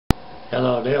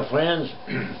Hello, dear friends.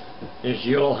 This is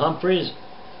your Humphreys.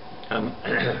 I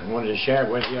wanted to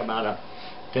share with you about a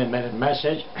 10-minute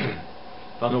message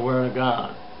from the Word of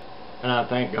God. And I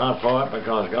thank God for it,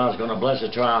 because God's going to bless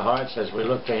it to our hearts as we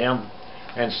look to Him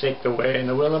and seek the way and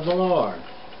the will of the Lord.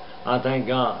 I thank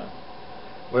God.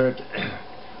 We're to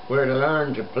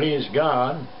learn to please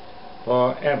God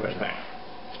for everything.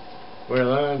 We're to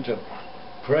learn to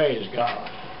praise God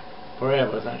for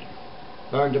everything.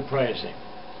 Learn to praise Him.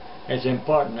 It's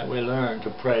important that we learn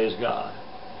to praise God.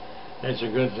 It's a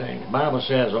good thing. The Bible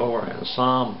says over in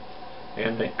Psalm,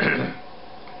 in the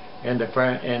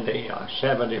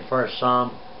 71st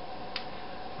Psalm,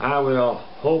 I will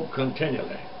hope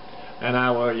continually, and I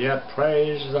will yet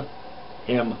praise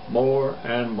Him more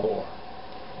and more.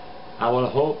 I will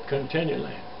hope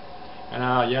continually, and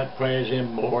I'll yet praise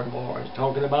Him more and more. It's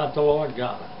talking about the Lord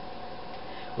God.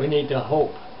 We need to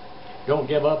hope. Don't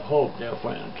give up hope, dear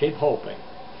friend. Keep hoping.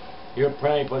 You're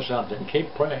praying for something.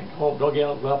 Keep praying. Don't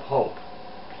give up hope.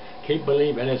 Keep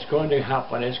believing it's going to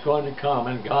happen. It's going to come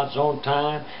in God's own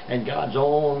time and God's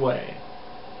own way.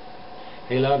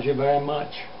 He loves you very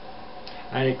much.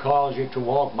 And He calls you to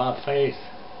walk by faith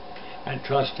and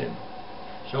trust Him.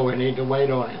 So we need to wait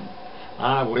on Him.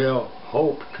 I will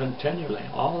hope continually,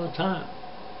 all the time.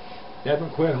 Never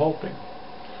quit hoping.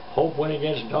 Hope when it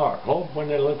gets dark. Hope when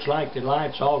it looks like the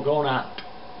light's all gone out.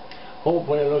 Hope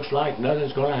when it looks like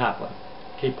nothing's going to happen.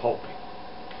 Keep hoping.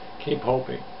 Keep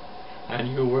hoping.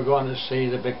 And we're going to see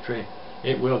the victory.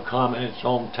 It will come in its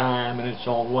own time and its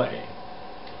own way.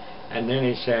 And then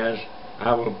He says,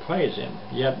 I will praise Him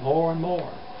yet more and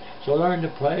more. So learn to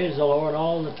praise the Lord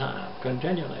all the time,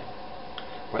 continually.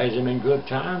 Praise Him in good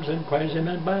times and praise Him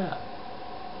in bad.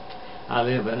 I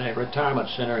live in a retirement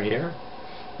center here.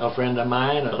 A friend of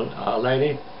mine, a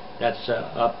lady that's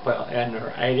up in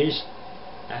her 80s,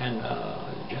 and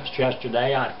just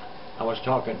yesterday I was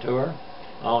talking to her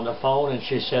on the phone, and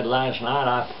she said, last night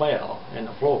I fell in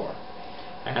the floor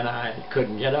and I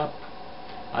couldn't get up.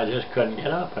 I just couldn't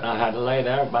get up, and I had to lay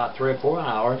there about 3 or 4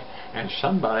 hours, and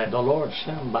somebody, the Lord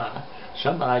sent by,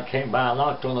 somebody came by,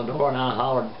 knocked on the door, and I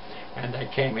hollered, and they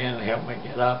came in and helped me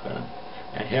get up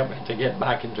and helped me to get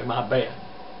back into my bed.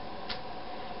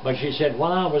 But she said,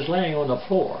 while I was laying on the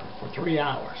floor for 3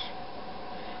 hours,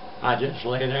 I just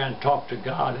lay there and talked to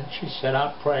God, and she said,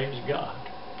 I praised God.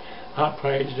 I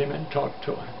praised Him and talked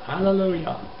to Him.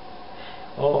 Hallelujah.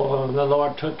 Oh, the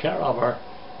Lord took care of her.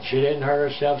 She didn't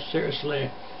hurt herself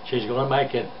seriously. She's going to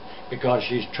make it because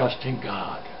she's trusting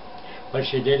God. But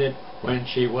she did it when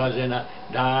she was in a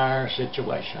dire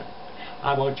situation.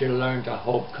 I want you to learn to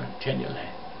hope continually.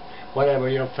 Whatever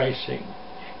you're facing,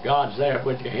 God's there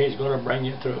with you. He's going to bring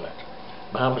you through it.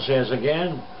 The Bible says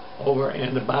again, over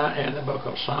in the book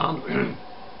of Psalms,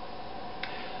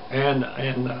 and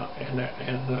in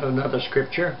another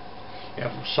scripture,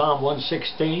 Psalm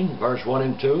 116, verse 1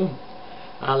 and 2,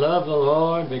 I love the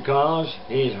Lord because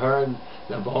He's heard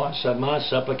the voice of my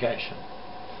supplication.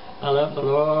 I love the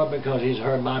Lord because He's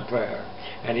heard my prayer,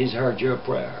 and He's heard your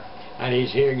prayer, and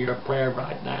He's hearing your prayer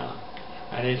right now,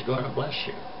 and He's going to bless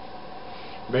you.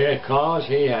 Because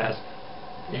He has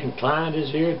inclined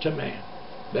His ear to me.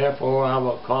 Therefore I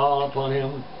will call upon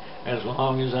Him as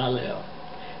long as I live.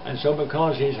 And so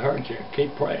because He's heard you,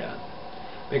 keep praying.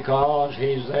 Because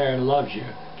He's there and loves you,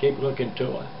 keep looking to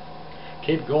Him.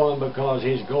 Keep going, because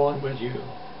He's going with you.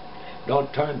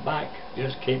 Don't turn back.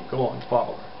 Just keep going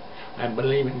forward and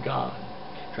believe in God.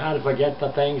 Try to forget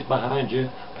the things behind you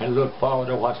and look forward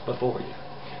to what's before you.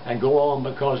 And go on,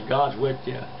 because God's with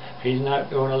you. He's not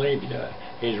going to leave you.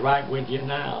 He's right with you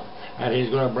now. And He's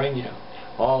going to bring you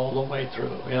all the way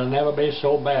through. It'll never be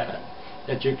so bad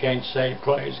that you can't say,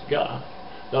 praise God,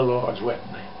 the Lord's with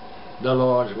me. The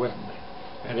Lord's with me.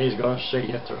 And He's going to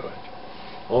see you through it.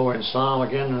 Over in Psalm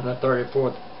again, in the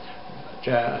 34th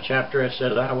chapter, it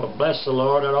says, I will bless the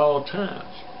Lord at all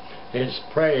times. His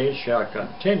praise shall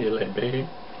continually be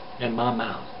in my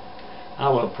mouth. I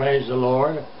will praise the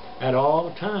Lord at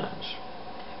all times.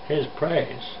 His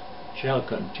praise shall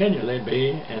continually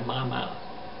be in my mouth.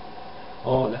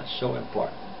 Oh, that's so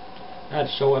important.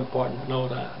 That's so important to know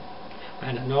that.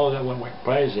 And to know that when we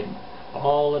praise Him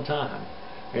all the time,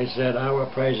 He said, I will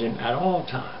praise Him at all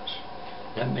times.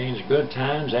 That means good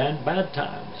times and bad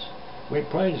times. We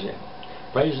praise Him.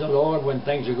 Praise the Lord when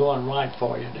things are going right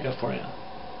for you, dear friend.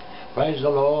 Praise the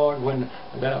Lord when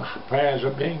the prayers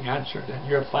are being answered and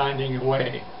you're finding your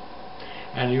way.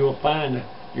 And you'll find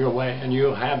your way and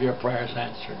you'll have your prayers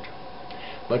answered.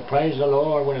 But praise the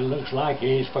Lord when it looks like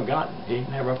He's forgotten. He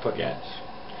never forgets.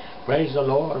 Praise the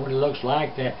Lord when it looks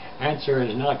like the answer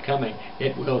is not coming.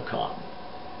 It will come.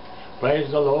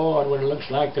 Praise the Lord when it looks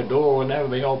like the door will never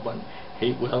be open.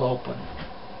 He will open.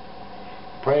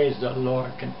 Praise the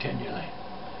Lord continually.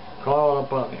 Call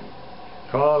upon Him.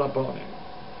 Call upon Him.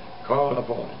 Call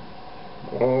upon Him.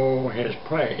 Oh, His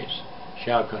praise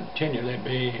shall continually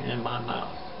be in my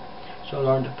mouth. So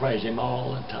learn to praise Him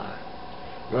all the time.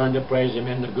 Learn to praise Him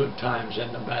in the good times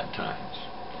and the bad times.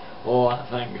 Oh, I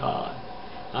thank God.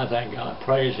 I thank God.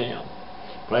 Praise Him.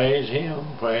 Praise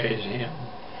Him. Praise Him.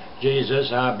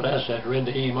 Jesus, our blessed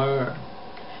Redeemer.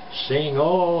 Sing,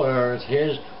 O earth,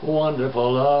 His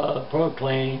wonderful love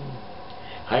proclaim.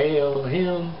 Hail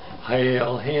Him,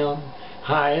 hail Him,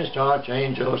 highest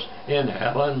archangels in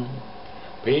heaven.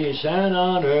 Peace and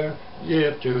honor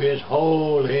give to His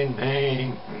holy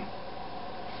name.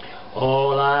 Oh,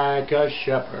 like a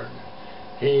shepherd,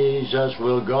 Jesus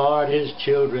will guard His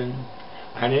children,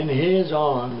 and in His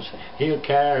arms He'll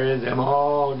carry them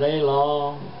all day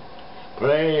long.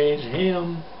 Praise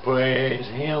Him, praise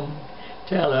Him,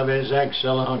 tell of His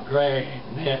excellent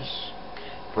greatness.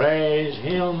 Praise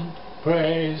Him,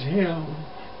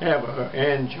 ever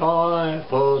in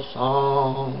joyful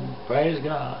song. Praise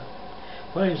God.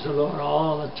 Praise the Lord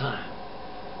all the time.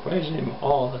 Praise Him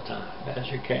all the time, as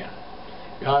you can.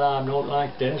 God, I'm not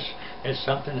like this. It's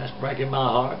something that's breaking my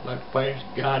heart, but praise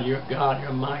God, you're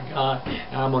my God.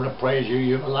 I'm going to praise you.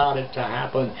 You've allowed it to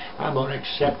happen. I'm going to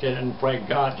accept it and pray,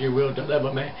 God, you will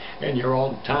deliver me in your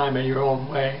own time, in your own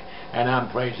way, and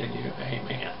I'm praising you.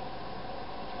 Amen.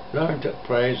 Learn to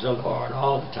praise the Lord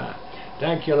all the time.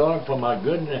 Thank you, Lord, for my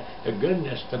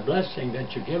goodness, the blessing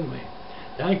that you give me.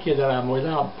 Thank you that I'm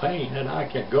without pain, and I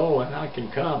can go and I can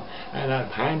come, and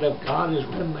the hand of God is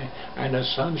with me, and the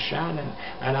sun's shining,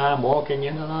 and I'm walking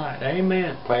in the light.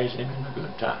 Amen. Praise Him in the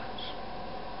good times.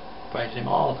 Praise Him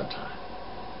all the time.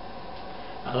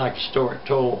 I like a story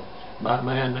told by a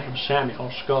man named Samuel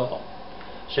Skull.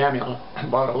 Samuel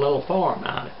bought a little farm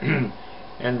out in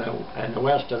the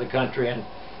west of the country, and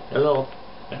a little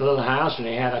house, and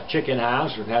he had a chicken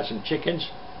house and had some chickens.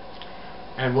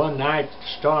 And one night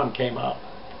the storm came up,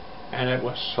 and it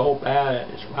was so bad that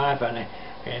his wife and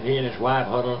he and his wife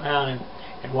huddled down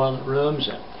in one of the rooms,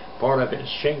 and part of his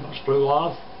shingles flew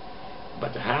off,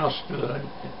 but the house stood.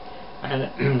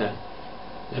 And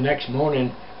the next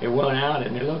morning he went out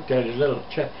and he looked at his little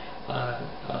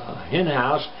hen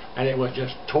house, and it was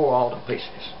just tore all to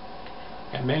pieces,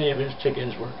 and many of his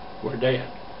chickens were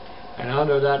dead, and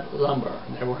under that lumber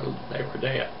they were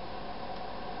dead.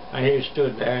 And he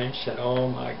stood there and he said, oh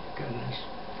my goodness,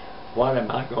 what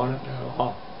am I going to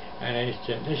do? And he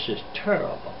said, this is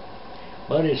terrible.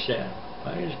 But he said,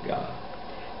 praise God,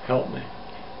 help me.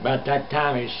 About that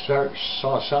time he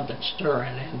saw something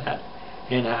stirring in that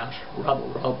hen house,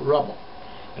 rubble.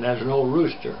 And there's an old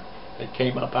rooster that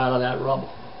came up out of that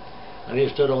rubble. And he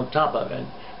stood on top of it.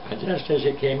 And just as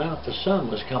he came out, the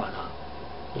sun was coming up.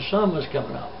 The sun was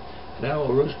coming up. And that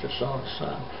old rooster saw the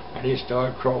sun, and he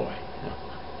started crowing.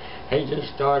 He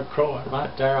just started crowing right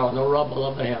there on the rubble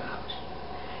of the hen house.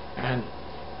 And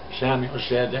Samuel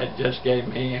said, that just gave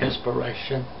me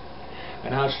inspiration.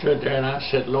 And I stood there and I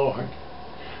said, Lord,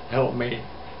 help me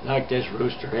like this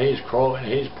rooster. He's crowing,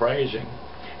 he's praising.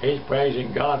 He's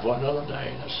praising God for another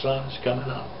day. The sun's coming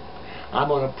up. I'm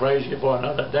going to praise you for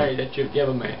another day that you've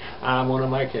given me. I'm going to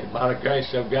make it by the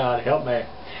grace of God. Help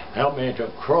me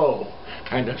to crow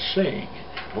and to sing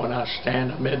when I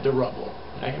stand amid the rubble.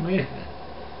 Amen.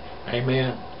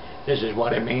 Amen. This is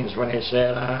what it means when he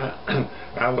said,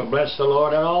 I will bless the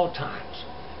Lord at all times.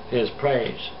 His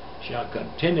praise shall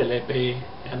continually be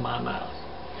in my mouth.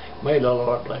 May the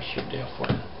Lord bless you, dear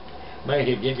friend. May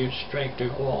He give you strength to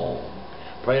go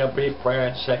on. Pray a brief prayer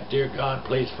and say, dear God,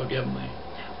 please forgive me.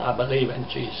 I believe in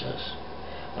Jesus.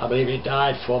 I believe He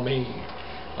died for me.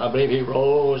 I believe He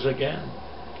rose again.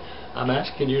 I'm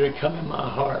asking you to come in my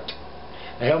heart.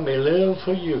 Help me live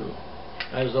for you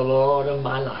as the Lord of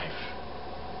my life.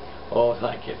 Oh,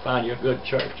 thank you. Find your good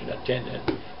church and attend it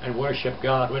and worship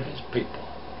God with His people.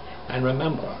 And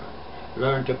remember,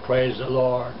 learn to praise the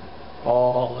Lord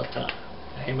all the time.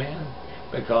 Amen.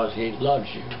 Because He loves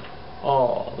you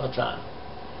all the time.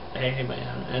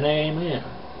 Amen and amen.